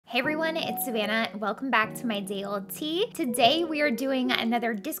Hey everyone, it's Savannah and welcome back to my day old tea. Today we are doing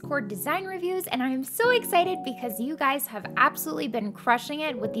another Discord design reviews and I am so excited because you guys have absolutely been crushing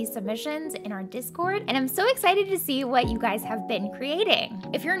it with these submissions in our Discord and I'm so excited to see what you guys have been creating.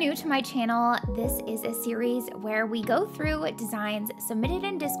 If you're new to my channel, this is a series where we go through designs submitted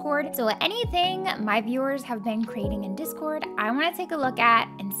in Discord. So anything my viewers have been creating in Discord, I want to take a look at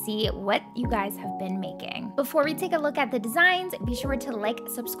and see what you guys have been making. Before we take a look at the designs, be sure to like,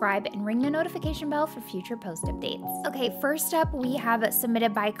 subscribe, and ring the notification bell for future post updates. Okay, first up we have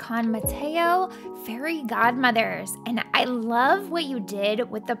submitted by Con Mateo, Fairy Godmothers. And I love what you did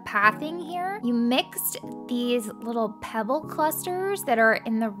with the pathing here. You mixed these little pebble clusters that are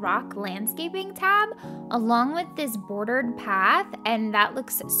in the rock landscaping tab along with this bordered path, and that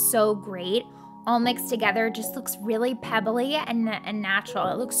looks so great. All mixed together, just looks really pebbly and natural.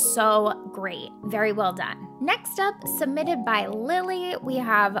 It looks so great. Very well done. Next up, submitted by Lily, we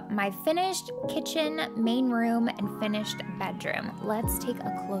have my finished kitchen, main room, and finished bedroom. Let's take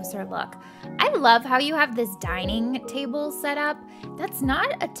a closer look. I love how you have this dining table set up. That's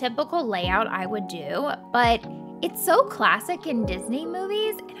not a typical layout I would do, but it's so classic in Disney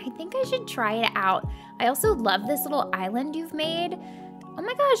movies, and I think I should try it out. I also love this little island you've made. Oh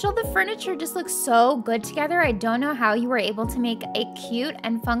my gosh, all the furniture just looks so good together. I don't know how you were able to make a cute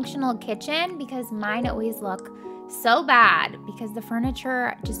and functional kitchen because mine always look so bad because the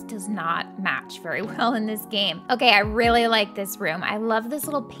furniture just does not match very well in this game. Okay, I really like this room. I love this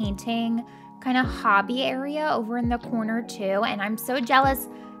little painting kind of hobby area over in the corner too, and I'm so jealous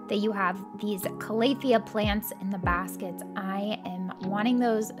that you have these calathea plants in the baskets. I am wanting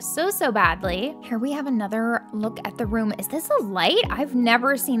those so badly. Here we have another look at the room. Is this a light? I've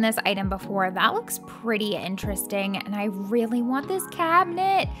never seen this item before. That looks pretty interesting, and I really want this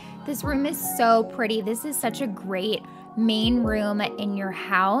cabinet. This room is so pretty. This is such a great main room in your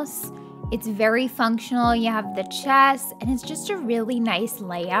house. It's very functional. You have the chest, and it's just a really nice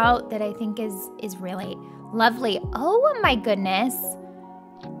layout that I think is really lovely. Oh my goodness.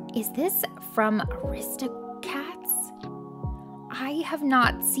 Is this from Aristocats? I have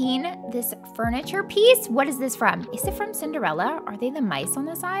not seen this furniture piece. What is this from? Is it from Cinderella? Are they the mice on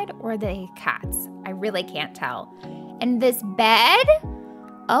the side or are they cats? I really can't tell. And this bed?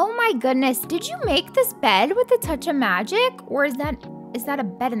 Oh my goodness. Did you make this bed with a touch of magic? Or is that a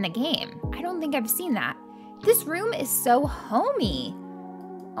bed in the game? I don't think I've seen that. This room is so homey.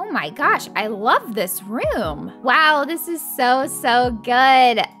 Oh my gosh, I love this room. Wow, this is so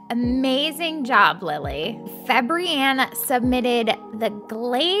good. Amazing job, Lily. Fabrienne submitted the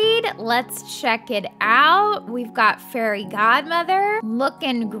Glade. Let's check it out. We've got Fairy Godmother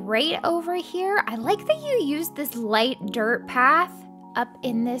looking great over here. I like that you used this light dirt path up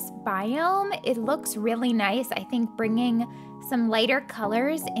in this biome. It looks really nice. I think bringing some lighter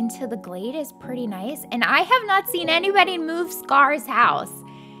colors into the Glade is pretty nice. And I have not seen anybody move Scar's house.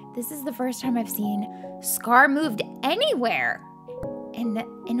 This is the first time I've seen Scar moved anywhere.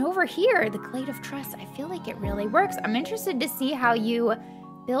 And over here, the Glade of Trust, I feel like it really works. I'm interested to see how you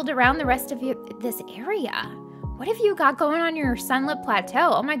build around the rest of this area. What have you got going on your Sunlit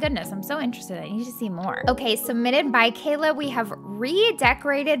Plateau? Oh my goodness, I'm so interested. I need to see more. Okay, submitted by Kayla, we have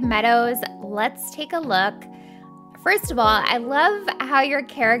redecorated meadows. Let's take a look. First of all, I love how your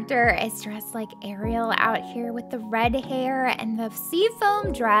character is dressed like Ariel out here with the red hair and the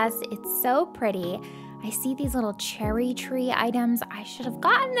seafoam dress. It's so pretty. I see these little cherry tree items. I should have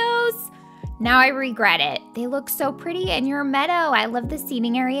gotten those. Now I regret it. They look so pretty in your meadow. I love the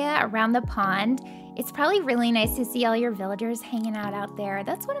seating area around the pond. It's probably really nice to see all your villagers hanging out there.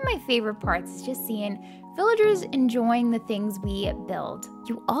 That's one of my favorite parts, is just seeing villagers enjoying the things we build.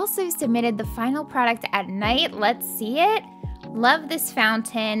 You also submitted the final product at night. Let's see it. Love this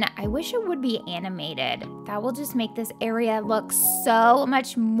fountain. I wish it would be animated. That will just make this area look so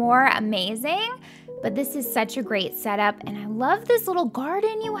much more amazing. But this is such a great setup, and I love this little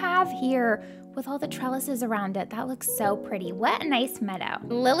garden you have here with all the trellises around it. That looks so pretty. What a nice meadow.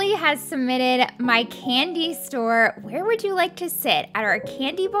 Lily has submitted my candy store. Where would you like to sit? At our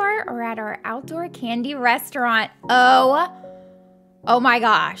candy bar or at our outdoor candy restaurant? Oh my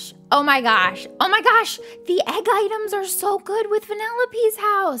gosh. Oh my gosh. Oh my gosh. The egg items are so good with Vanellope's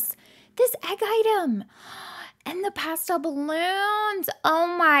house. This egg item. And the pastel balloons.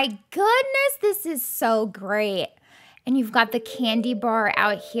 Oh my goodness. This is so great. And you've got the candy bar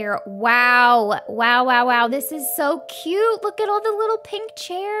out here. Wow. Wow. This is so cute. Look at all the little pink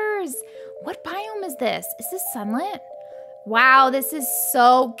chairs. What biome is this? Is this sunlit? Wow, this is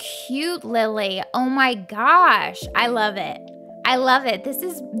so cute, Lily. Oh my gosh. I love it. I love it. This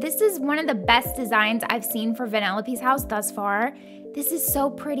is one of the best designs I've seen for Vanellope's house thus far. This is so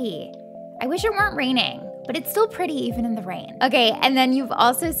pretty. I wish it weren't raining, but it's still pretty even in the rain. Okay, and then you've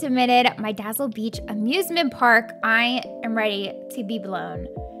also submitted my Dazzle Beach amusement park. I am ready to be blown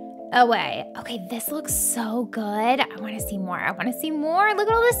away. Okay, this looks so good. I want to see more. I want to see more. Look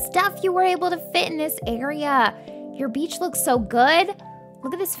at all the stuff you were able to fit in this area. Your beach looks so good.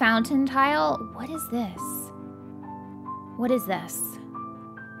 Look at this fountain tile. What is this? What is this?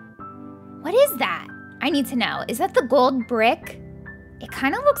 What is that? I need to know. Is that the gold brick? It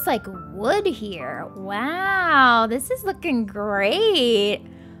kind of looks like wood here. Wow, this is looking great.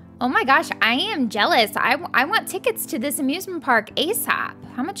 Oh my gosh, I am jealous. I want tickets to this amusement park ASAP.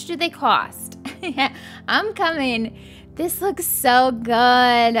 How much do they cost? I'm coming. This looks so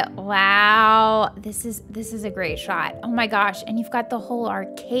good. Wow, this is a great shot. Oh my gosh, and you've got the whole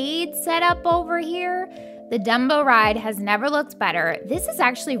arcade set up over here. The Dumbo ride has never looked better. This is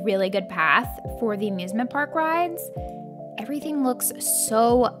actually a really good path for the amusement park rides. Everything looks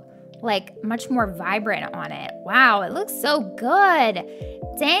so, like, much more vibrant on it. Wow, it looks so good.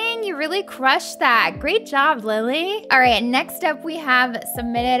 Dang, you really crushed that. Great job, Lily. All right, next up we have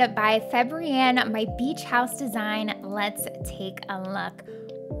submitted by Febrienne, my beach house design. Let's take a look.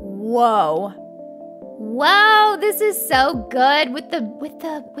 Whoa. Whoa, this is so good with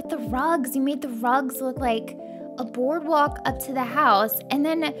the rugs. You made the rugs look like a boardwalk up to the house. And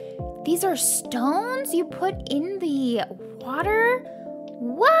then these are stones you put in the water?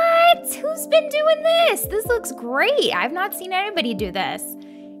 What? Who's been doing this? This looks great. I've not seen anybody do this.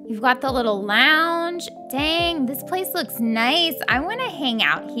 You've got the little lounge. Dang, this place looks nice. I want to hang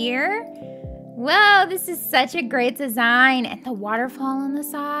out here. Whoa, this is such a great design. And the waterfall on the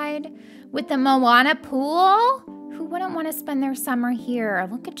side with the Moana pool. Who wouldn't want to spend their summer here?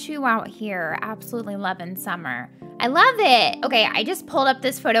 Look at you out here. Absolutely loving summer. I love it. Okay, I just pulled up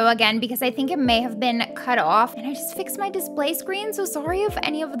this photo again because I think it may have been cut off and I just fixed my display screen. So sorry if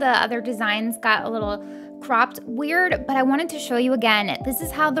any of the other designs got a little cropped weird, but I wanted to show you again. This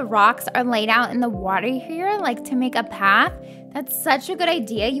is how the rocks are laid out in the water here, like to make a path. That's such a good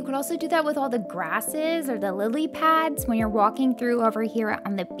idea. You could also do that with all the grasses or the lily pads when you're walking through over here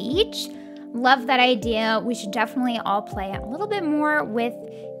on the beach. Love that idea. We should definitely all play a little bit more with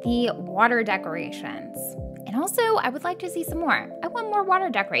the water decorations. And also, I would like to see some more. I want more water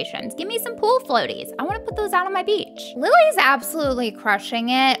decorations. Give me some pool floaties. I want to put those out on my beach. Lily's absolutely crushing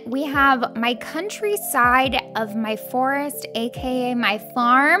it. We have my countryside of my forest, aka my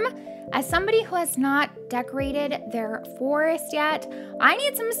farm. As somebody who has not decorated their forest yet, I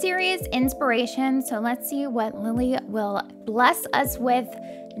need some serious inspiration. So let's see what Lily will bless us with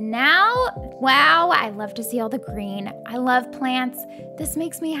now. Wow, I love to see all the green. I love plants. This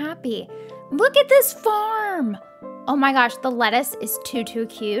makes me happy. Look at this farm. Oh my gosh, the lettuce is too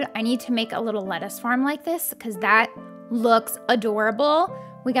cute. I need to make a little lettuce farm like this because that looks adorable.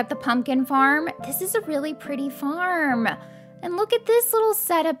 We got the pumpkin farm. This is a really pretty farm. And look at this little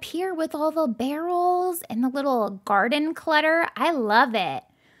setup here with all the barrels and the little garden clutter. I love it.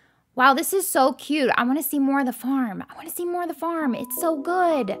 Wow, this is so cute. I want to see more of the farm. I want to see more of the farm. It's so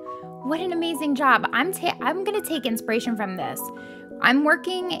good. What an amazing job. I'm going to take inspiration from this. I'm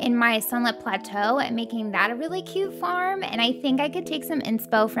working in my Sunlit Plateau and making that a really cute farm, and I think I could take some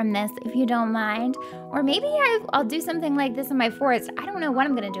inspo from this if you don't mind. Or maybe I'll do something like this in my forest. I don't know what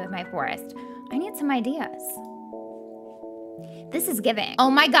I'm going to do with my forest. I need some ideas. This is giving.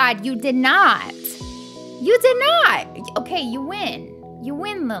 Oh my God, you did not. You did not. Okay, you win. You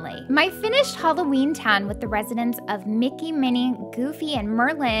win, Lily. My finished Halloween town with the residents of Mickey, Minnie, Goofy, and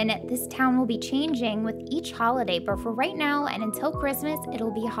Merlin. This town will be changing with each holiday, but for right now and until Christmas,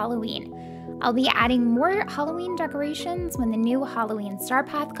 it'll be Halloween. I'll be adding more Halloween decorations when the new Halloween Star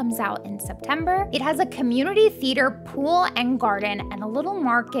Path comes out in September. It has a community theater, pool, and garden, and a little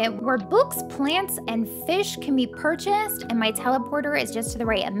market where books, plants, and fish can be purchased, and my teleporter is just to the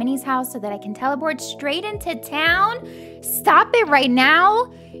right of Minnie's house so that I can teleport straight into town. Stop it right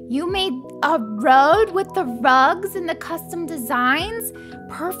now. You made a road with the rugs and the custom designs.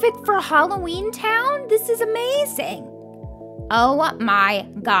 Perfect for Halloween town? This is amazing. Oh my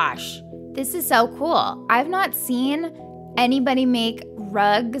gosh. This is so cool. I've not seen anybody make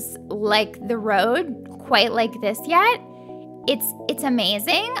rugs like the road quite like this yet. It's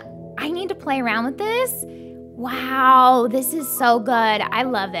amazing. I need to play around with this. Wow, this is so good. I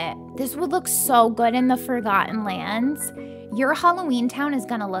love it. This would look so good in the Forgotten Lands. Your Halloween town is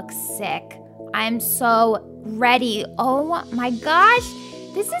gonna look sick. I'm so ready. Oh my gosh.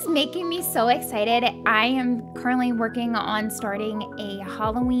 This is making me so excited. I am currently working on starting a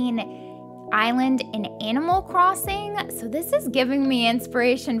Halloween island in Animal Crossing. So this is giving me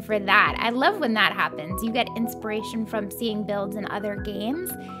inspiration for that. I love when that happens. You get inspiration from seeing builds in other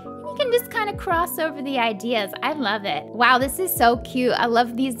games. You can just kind of cross over the ideas. I love it. Wow, this is so cute. I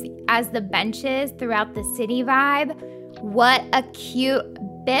love these as the benches throughout the city vibe. What a cute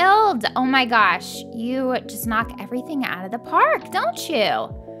build. Oh my gosh, you just knock everything out of the park, don't you?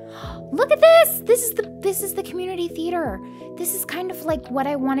 Look at this. This is the community theater. This is kind of like what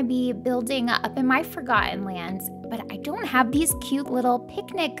I want to be building up in my Forgotten Lands, but I don't have these cute little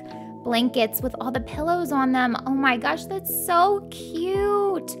picnic blankets with all the pillows on them. Oh my gosh, that's so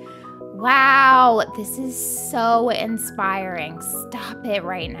cute. Wow, this is so inspiring. Stop it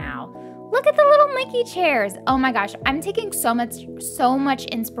right now. Look at the little Mickey chairs. Oh my gosh, I'm taking so much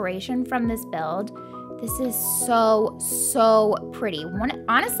inspiration from this build. This is so pretty.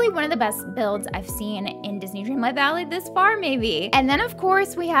 Honestly, one of the best builds I've seen in Disney Dreamlight Valley this far, maybe. And then, of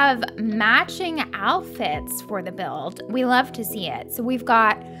course, we have matching outfits for the build. We love to see it. So we've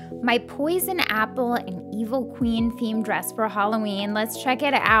got my Poison Apple and Evil Queen themed dress for Halloween. Let's check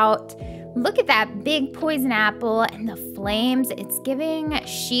it out. Look at that big poison apple and the flames. It's giving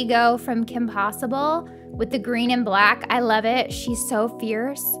Shigo from Kim Possible with the green and black. I love it. She's so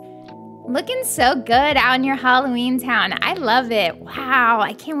fierce. Looking so good out in your Halloween town. I love it. Wow,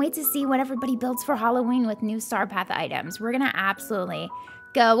 I can't wait to see what everybody builds for Halloween with new Star Path items. We're gonna absolutely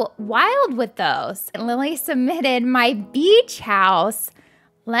go wild with those. And Lily submitted my beach house.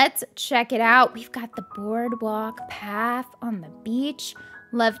 Let's check it out. We've got the boardwalk path on the beach.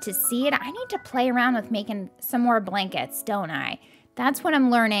 Love to see it. I need to play around with making some more blankets, don't I? That's what I'm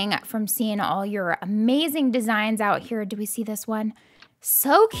learning from seeing all your amazing designs out here. Do we see this one?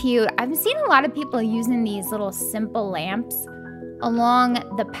 So cute. I've seen a lot of people using these little simple lamps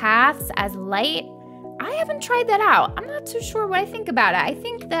along the paths as light. I haven't tried that out. I'm not too sure what I think about it. I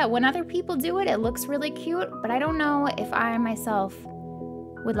think that when other people do it, it looks really cute, but I don't know if I myself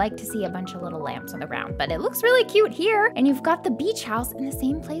would like to see a bunch of little lamps on the ground, but it looks really cute here. And you've got the beach house in the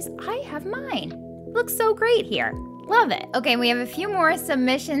same place I have mine. Looks so great here. Love it. Okay, we have a few more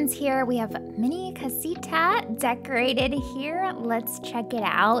submissions here. We have mini casita decorated here. Let's check it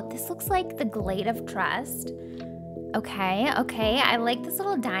out. This looks like the Glade of Trust. Okay. I like this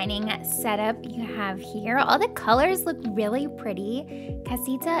little dining setup you have here. All the colors look really pretty.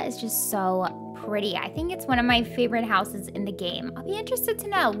 Casita is just so pretty. I think it's one of my favorite houses in the game. I'll be interested to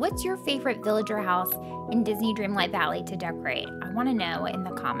know, what's your favorite villager house in Disney Dreamlight Valley to decorate? I want to know in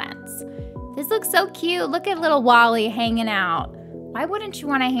the comments. This looks so cute. Look at little Wally hanging out. Why wouldn't you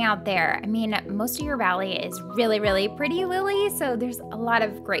want to hang out there? I mean, most of your valley is really pretty, Lily, so there's a lot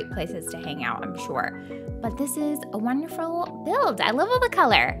of great places to hang out, I'm sure. But this is a wonderful build. I love all the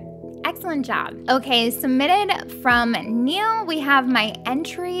color. Excellent job. Okay, submitted from Neil, we have my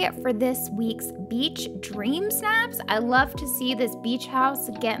entry for this week's beach dream snaps. I love to see this beach house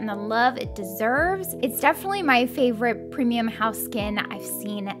getting the love it deserves. It's definitely my favorite premium house skin I've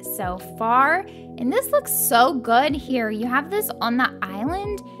seen so far. And this looks so good here. You have this on the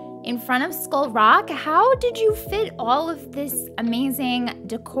island in front of Skull Rock. How did you fit all of this amazing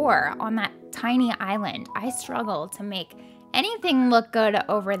decor on that tiny island? I struggle to make anything look good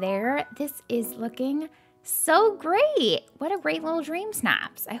over there. This is looking so great. What a great little dream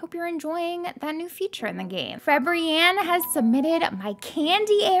snaps. I hope you're enjoying that new feature in the game. Fabrienne has submitted my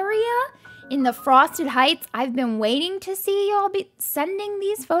candy area in the Frosted Heights. I've been waiting to see y'all be sending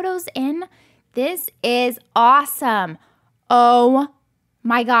these photos in. This is awesome. Oh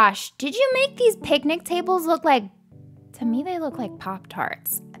my gosh. Did you make these picnic tables look like, to me they look like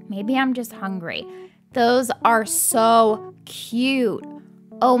Pop-Tarts. Maybe I'm just hungry. Those are so cute.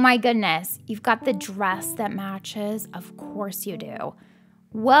 Oh my goodness. You've got the dress that matches. Of course you do.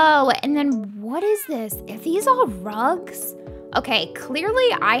 Whoa, and then what is this? Are these all rugs? Okay, clearly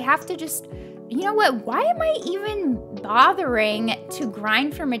I have to just, you know what? Why am I even bothering to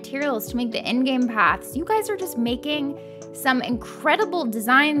grind for materials to make the in-game paths? You guys are just making some incredible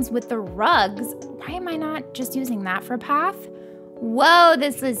designs with the rugs. Why am I not just using that for path? Whoa,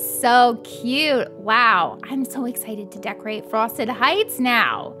 this is so cute. Wow, I'm so excited to decorate Frosted Heights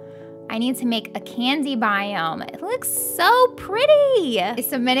now. I need to make a candy biome. It looks so pretty. I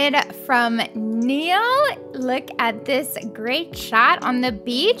submitted from Neil. Look at this great shot on the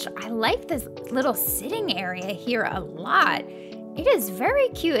beach. I like this little sitting area here a lot. It is very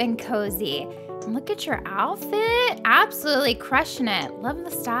cute and cozy. Look at your outfit. Absolutely crushing it. Love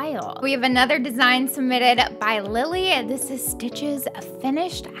the style. We have another design submitted by Lily. This is Stitch's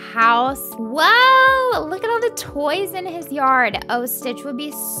finished house. Whoa, look at all the toys in his yard. Oh, Stitch would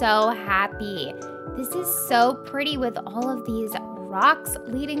be so happy. This is so pretty with all of these rocks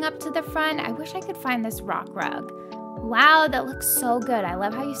leading up to the front. I wish I could find this rock rug. Wow, that looks so good. I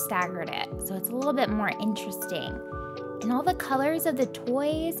love how you staggered it, so it's a little bit more interesting. And all the colors of the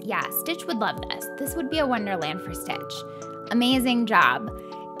toys. Yeah, Stitch would love this. This would be a wonderland for Stitch. Amazing job.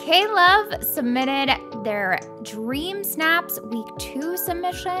 K-Love submitted their Dream Snaps Week 2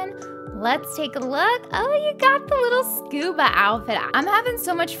 submission. Let's take a look. Oh, you got the little scuba outfit. I'm having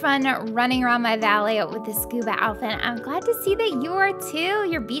so much fun running around my valley with the scuba outfit. I'm glad to see that you are too.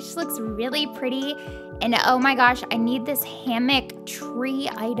 Your beach looks really pretty. And oh my gosh, I need this hammock tree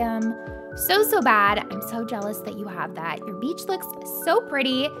item so bad. I'm so jealous that you have that. Your beach looks so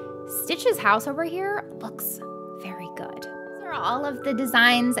pretty. Stitch's house over here looks very good. All of the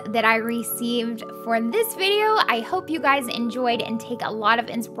designs that I received for this video. I hope you guys enjoyed and take a lot of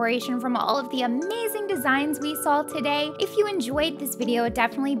inspiration from all of the amazing designs we saw today. If you enjoyed this video,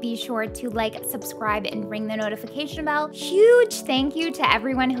 definitely be sure to like, subscribe, and ring the notification bell. Huge thank you to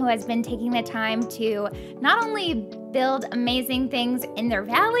everyone who has been taking the time to not only build amazing things in their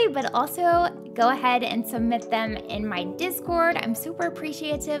valley, but also go ahead and submit them in my Discord. I'm super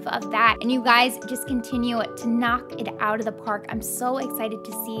appreciative of that. And you guys just continue to knock it out of the park. I'm so excited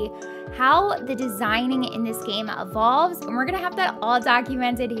to see how the designing in this game evolves. And we're gonna have that all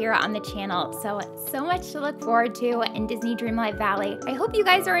documented here on the channel. So much to look forward to in Disney Dreamlight Valley. I hope you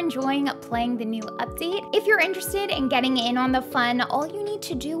guys are enjoying playing the new update. If you're interested in getting in on the fun, all you need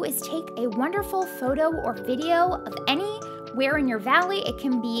to do is take a wonderful photo or video of anywhere in your valley. It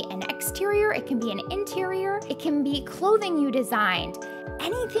can be an exterior, it can be an interior, it can be clothing you designed.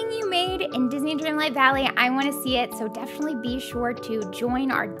 Anything you made in Disney Dreamlight Valley, I want to see it, so definitely be sure to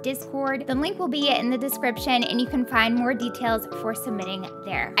join our Discord. The link will be in the description, and you can find more details for submitting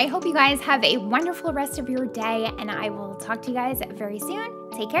there. I hope you guys have a wonderful rest of your day, and I will talk to you guys very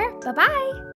soon. Take care. Bye-bye.